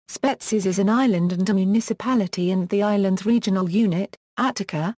Spetses is an island and a municipality in the island's regional unit,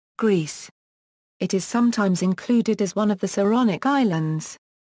 Attica, Greece. It is sometimes included as one of the Saronic Islands.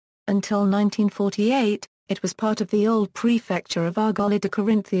 Until 1948, it was part of the old prefecture of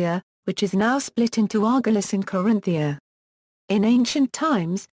Argolidocorinthia, which is now split into Argolis and Corinthia. In ancient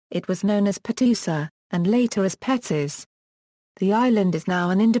times, it was known as Pityoussa, and later as Spetses. The island is now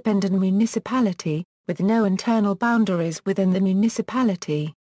an independent municipality, with no internal boundaries within the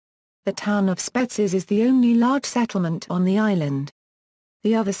municipality. The town of Spetses is the only large settlement on the island.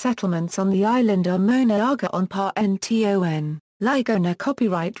 The other settlements on the island are Moní Agíon Pánton,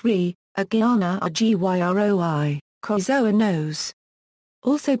 Ligonéri, Agíoi Anárgyroi, Kouzoúnos.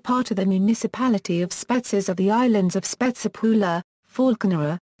 Also part of the municipality of Spetses are the islands of Spetsopoula,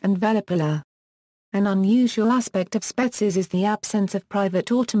 Falkonera, and Velopoula. An unusual aspect of Spetses is the absence of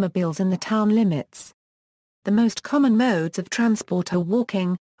private automobiles in the town limits. The most common modes of transport are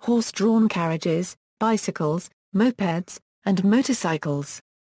walking, horse-drawn carriages, bicycles, mopeds, and motorcycles.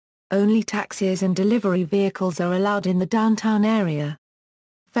 Only taxis and delivery vehicles are allowed in the downtown area.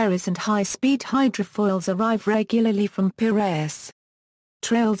 Ferries and high-speed hydrofoils arrive regularly from Piraeus.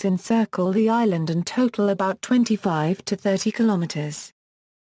 Trails encircle the island and total about 25 to 30 kilometers.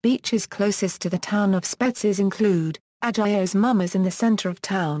 Beaches closest to the town of Spetses include Ágioi Anárgyroi in the center of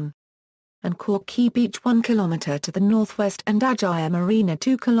town, and Corky Beach 1 kilometer to the northwest and Ágioi Marina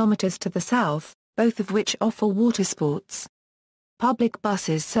 2 kilometers to the south, both of which offer water sports. Public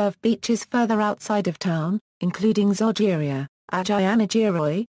buses serve beaches further outside of town, including Zogeria, Ágioi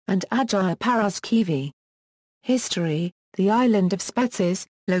Anárgyroi, and Ágioi Paraskevi. History: the island of Spetses,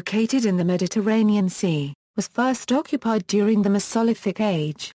 located in the Mediterranean Sea, was first occupied during the Mesolithic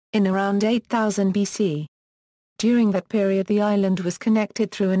Age, in around 8000 BC. During that period the island was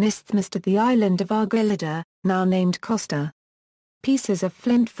connected through an isthmus to the island of Argolida, now named Costa. Pieces of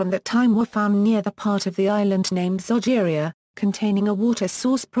flint from that time were found near the part of the island named Zogeria, containing a water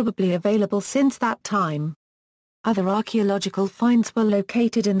source probably available since that time. Other archaeological finds were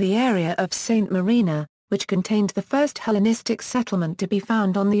located in the area of St. Marina, which contained the first Hellenistic settlement to be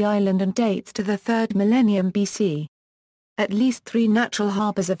found on the island and dates to the 3rd millennium BC. At least 3 natural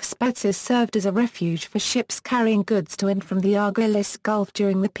harbors of Spetses served as a refuge for ships carrying goods to and from the Argolis Gulf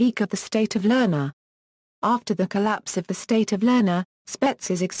during the peak of the state of Lerna. After the collapse of the state of Lerna,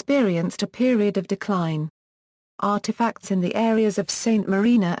 Spetses experienced a period of decline. Artifacts in the areas of St.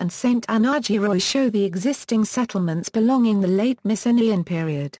 Marina and St. Anárgyroi show the existing settlements belonging the late Mycenaean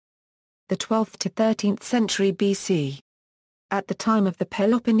period, the 12th to 13th century BC. At the time of the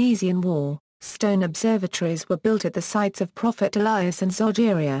Peloponnesian War, stone observatories were built at the sites of Prophet Elias and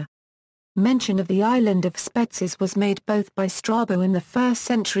Zogeria. Mention of the island of Spetses was made both by Strabo in the 1st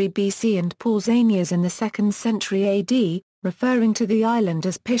century BC and Pausanias in the 2nd century AD, referring to the island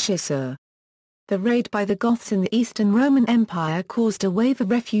as Pityoussa. The raid by the Goths in the Eastern Roman Empire caused a wave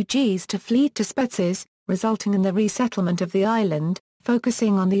of refugees to flee to Spetses, resulting in the resettlement of the island,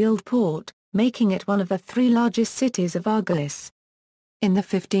 focusing on the old port, making it one of the 3 largest cities of Argolis. In the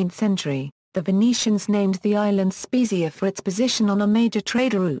 15th century, the Venetians named the island Spezia for its position on a major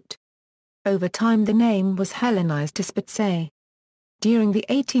trade route. Over time the name was Hellenized to Spetses. During the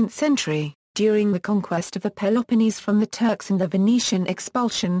 18th century, during the conquest of the Peloponnese from the Turks and the Venetian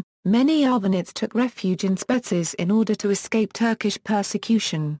expulsion, many Arvanites took refuge in Spetses in order to escape Turkish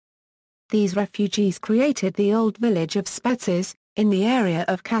persecution. These refugees created the old village of Spetses, in the area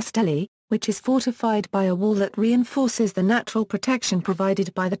of Castelli, which is fortified by a wall that reinforces the natural protection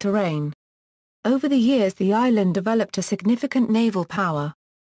provided by the terrain. Over the years the island developed a significant naval power.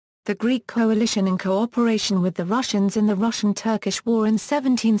 The Greek coalition in cooperation with the Russians in the Russian-Turkish War in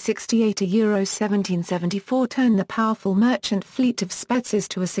 1768–1774 turned the powerful merchant fleet of Spetses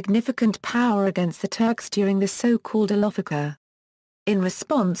to a significant power against the Turks during the so-called Alofica. In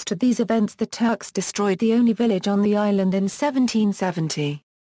response to these events the Turks destroyed the only village on the island in 1770.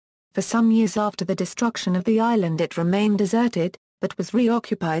 For some years after the destruction of the island it remained deserted, but was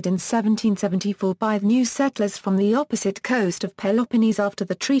reoccupied in 1774 by new settlers from the opposite coast of Peloponnese after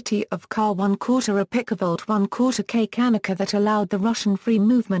the Treaty of Kar 1/4 Apicavolt 1/4 Kanika that allowed the Russian free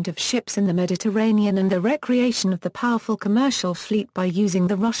movement of ships in the Mediterranean and the recreation of the powerful commercial fleet by using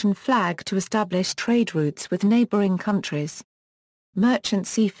the Russian flag to establish trade routes with neighboring countries. Merchant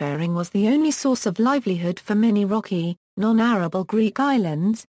seafaring was the only source of livelihood for many rocky, non-arable Greek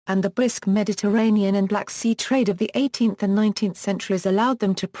islands, and the brisk Mediterranean and Black Sea trade of the 18th and 19th centuries allowed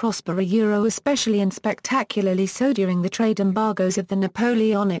them to prosper, especially and spectacularly so during the trade embargoes of the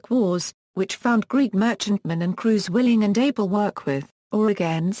Napoleonic Wars, which found Greek merchantmen and crews willing and able work with, or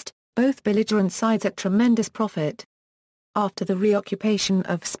against, both belligerent sides at tremendous profit. After the reoccupation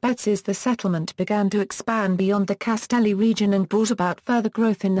of Spetses, the settlement began to expand beyond the Castelli region and brought about further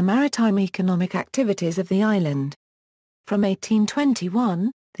growth in the maritime economic activities of the island. From 1821,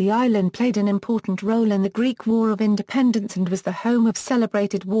 the island played an important role in the Greek War of Independence and was the home of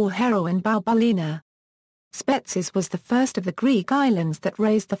celebrated war heroine Bouboulina. Spetses was the first of the Greek islands that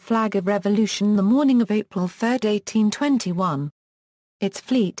raised the flag of revolution the morning of April 3, 1821. Its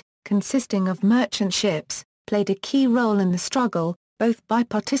fleet, consisting of merchant ships, played a key role in the struggle, both by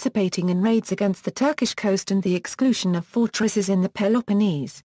participating in raids against the Turkish coast and the exclusion of fortresses in the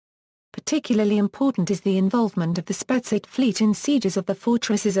Peloponnese. Particularly important is the involvement of the Spetside fleet in sieges of the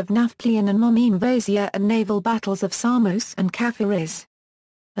fortresses of Nafplion and Monemvasia and naval battles of Samos and Kaphiris.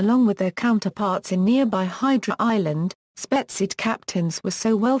 Along with their counterparts in nearby Hydra Island, Spetside captains were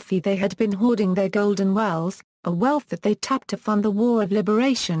so wealthy they had been hoarding their golden wells, a wealth that they tapped to fund the War of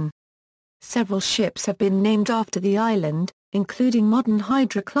Liberation. Several ships have been named after the island, including modern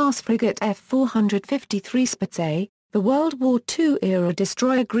Hydra-class frigate F-453 Spetses, the World War II-era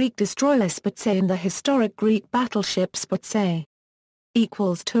destroyer Greek destroyer Spetses and the historic Greek battleship Spetses.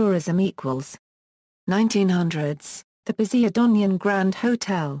 Tourism 1900s, the Pityoussa Grand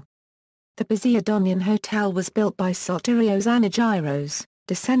Hotel. The Pityoussa Hotel was built by Sotirios Anargyroi,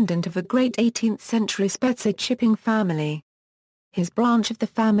 descendant of a great 18th-century Spetsid shipping family. His branch of the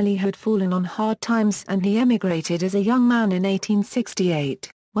family had fallen on hard times and he emigrated as a young man in 1868.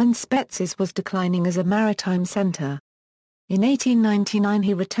 When Spetses was declining as a maritime center. In 1899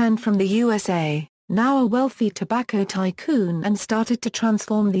 he returned from the USA, now a wealthy tobacco tycoon, and started to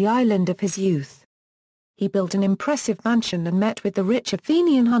transform the island of his youth. He built an impressive mansion and met with the rich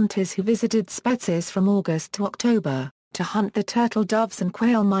Athenian hunters who visited Spetses from August to October, to hunt the turtle doves and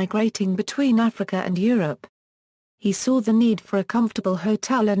quail migrating between Africa and Europe. He saw the need for a comfortable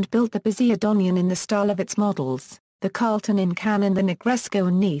hotel and built the Pityoussa in the style of its models, the Carlton in Cannes and the Negresco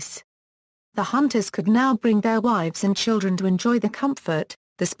in Nice. The hunters could now bring their wives and children to enjoy the comfort,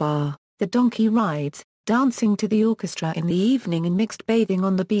 the spa, the donkey rides, dancing to the orchestra in the evening and mixed bathing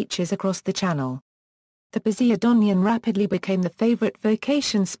on the beaches across the channel. The Pityoussa rapidly became the favorite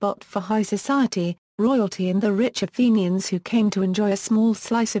vacation spot for high society, royalty and the rich Athenians who came to enjoy a small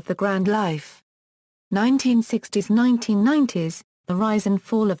slice of the grand life. 1960s-1990s, the rise and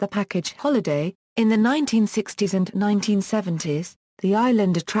fall of the package holiday. In the 1960s and 1970s, the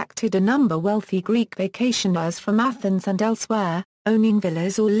island attracted a number of wealthy Greek vacationers from Athens and elsewhere, owning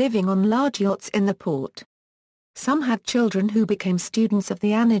villas or living on large yachts in the port. Some had children who became students of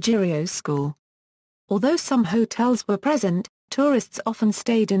the Anargyroi school. Although some hotels were present, tourists often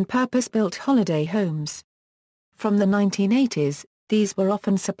stayed in purpose-built holiday homes. From the 1980s, these were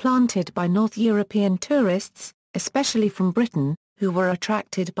often supplanted by North European tourists, especially from Britain, who were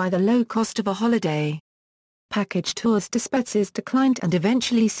attracted by the low cost of a holiday. Package tours to Spetses declined and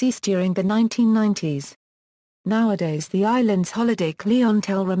eventually ceased during the 1990s. Nowadays the island's holiday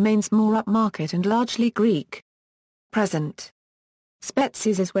clientele remains more upmarket and largely Greek. Present.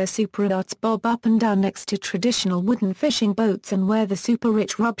 Spetses is where super-yachts bob up and down next to traditional wooden fishing boats and where the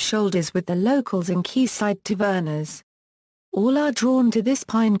super-rich rub shoulders with the locals in quayside tavernas. All are drawn to this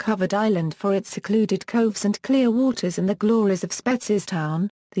pine-covered island for its secluded coves and clear waters and the glories of Spetses town,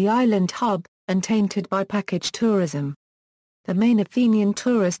 the island hub, untainted by package tourism. The main Athenian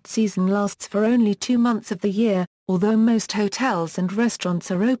tourist season lasts for only 2 months of the year, although most hotels and restaurants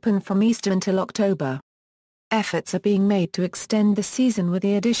are open from Easter until October. Efforts are being made to extend the season with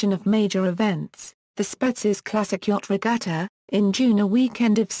the addition of major events, the Spetses Classic Yacht Regatta, in June a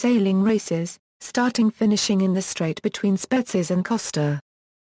weekend of sailing races, starting-finishing in the strait between Spetses and Costa.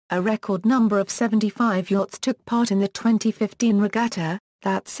 A record number of 75 yachts took part in the 2015 regatta,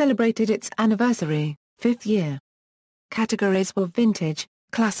 that celebrated its anniversary, 5th year. Categories were vintage,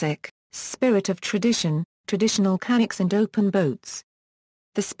 classic, spirit of tradition, traditional kayaks and open boats.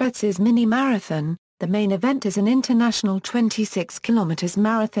 The Spetses Mini Marathon, the main event is an international 26 km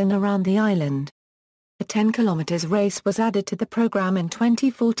marathon around the island. A 10 km race was added to the program in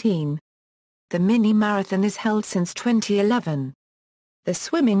 2014. The mini-marathon is held since 2011. The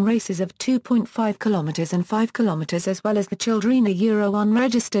swimming races of 2.5 km and 5 km as well as the Childrena Euro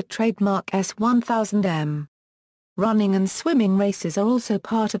unregistered trademark S1000M. Running and swimming races are also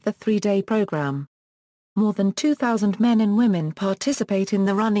part of the 3-day program. More than 2,000 men and women participate in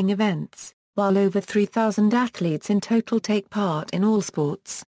the running events, while over 3,000 athletes in total take part in all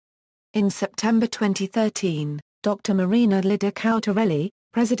sports. In September 2013, Dr. Marina Lida Cautarelli,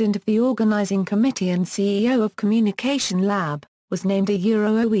 President of the Organizing Committee and CEO of Communication Lab, was named a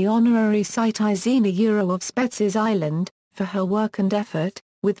Euro OE Honorary Citizen Euro of Spetses Island, for her work and effort,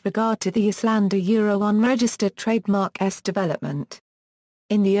 with regard to the Islander unregistered trademark S development.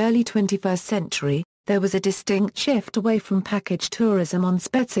 In the early 21st century, there was a distinct shift away from package tourism on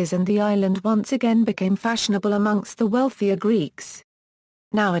Spetses, and the island once again became fashionable amongst the wealthier Greeks.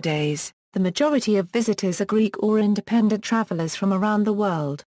 Nowadays, the majority of visitors are Greek or independent travelers from around the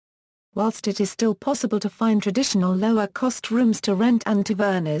world. Whilst it is still possible to find traditional lower-cost rooms to rent and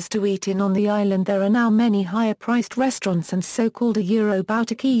tavernas to eat in on the island, there are now many higher-priced restaurants and so-called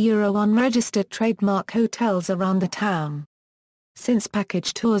Boutique unregistered trademark hotels around the town. Since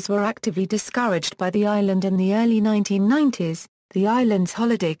package tours were actively discouraged by the island in the early 1990s, the island's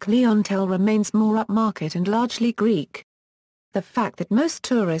holiday clientele remains more upmarket and largely Greek. The fact that most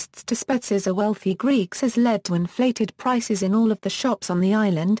tourists to Spetses are wealthy Greeks has led to inflated prices in all of the shops on the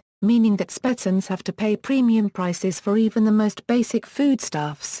island, meaning that Spetsens have to pay premium prices for even the most basic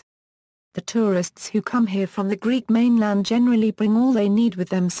foodstuffs. The tourists who come here from the Greek mainland generally bring all they need with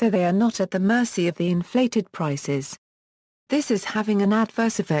them, so they are not at the mercy of the inflated prices. This is having an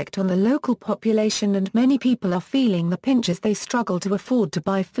adverse effect on the local population, and many people are feeling the pinch as they struggle to afford to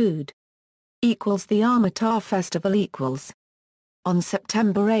buy food. The Armata Festival . On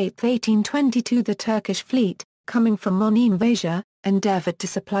September 8, 1822, the Turkish fleet, coming from Moní Agíon, endeavored to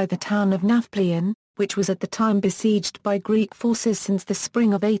supply the town of Nafplion, which was at the time besieged by Greek forces since the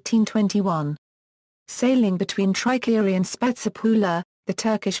spring of 1821. Sailing between Trikeri and Spetsopoula, the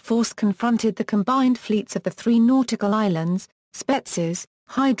Turkish force confronted the combined fleets of the three nautical islands, Spetses,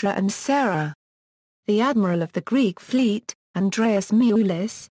 Hydra and Sera. The admiral of the Greek fleet, Andreas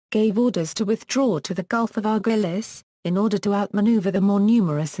Mioulis, gave orders to withdraw to the Gulf of Argolis, in order to outmaneuver the more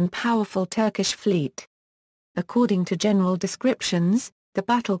numerous and powerful Turkish fleet. According to general descriptions, the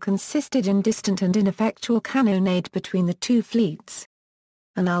battle consisted in distant and ineffectual cannonade between the two fleets.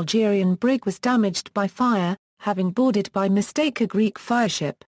 An Algerian brig was damaged by fire, having boarded by mistake a Greek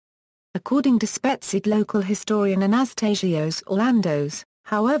fireship. According to Spetses local historian Anastasios Orlandos,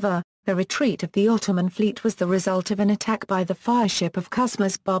 however, the retreat of the Ottoman fleet was the result of an attack by the fireship of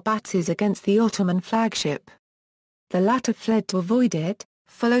Kouzoúnos Barbatsis against the Ottoman flagship. The latter fled to avoid it,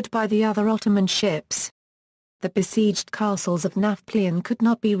 followed by the other Ottoman ships. The besieged castles of Nafplion could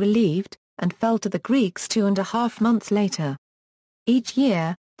not be relieved, and fell to the Greeks 2.5 months later. Each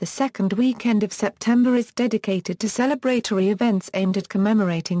year, the second weekend of September is dedicated to celebratory events aimed at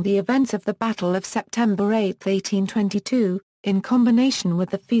commemorating the events of the Battle of September 8, 1822, in combination with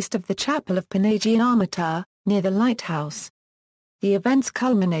the Feast of the Chapel of Panagiotis Armata, near the lighthouse. The events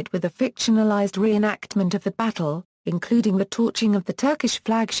culminate with a fictionalized reenactment of the battle, including the torching of the Turkish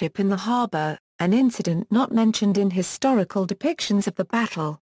flagship in the harbor, an incident not mentioned in historical depictions of the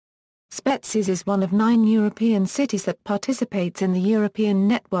battle. Spetses is one of 9 European cities that participates in the European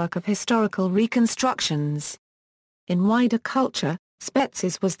network of historical reconstructions. In wider culture,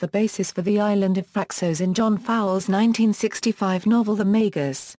 Spetses was the basis for the island of Fraxos in John Fowles' 1965 novel The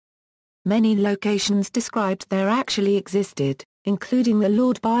Magus. Many locations described there actually existed, including the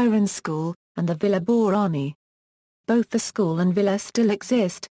Lord Byron School, and the Villa Borani. Both the school and villa still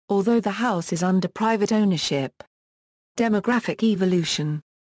exist, although the house is under private ownership. Demographic evolution.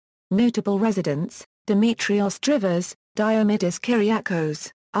 Notable residents: Demetrios Drivas, Diomidis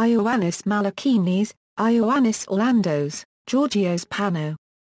Kyriakos, Ioannis Malakinis, Ioannis Orlandos, Georgios Panou.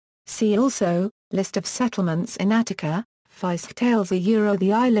 See also, List of settlements in Attica, Fisk Tales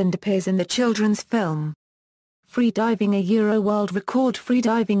The island appears in the children's film. Freediving World record.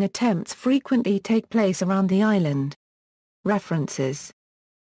 Freediving attempts frequently take place around the island. References.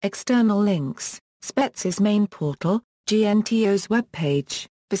 External links: Spetses main portal, GNTO's webpage,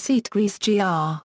 Visit Greece GR.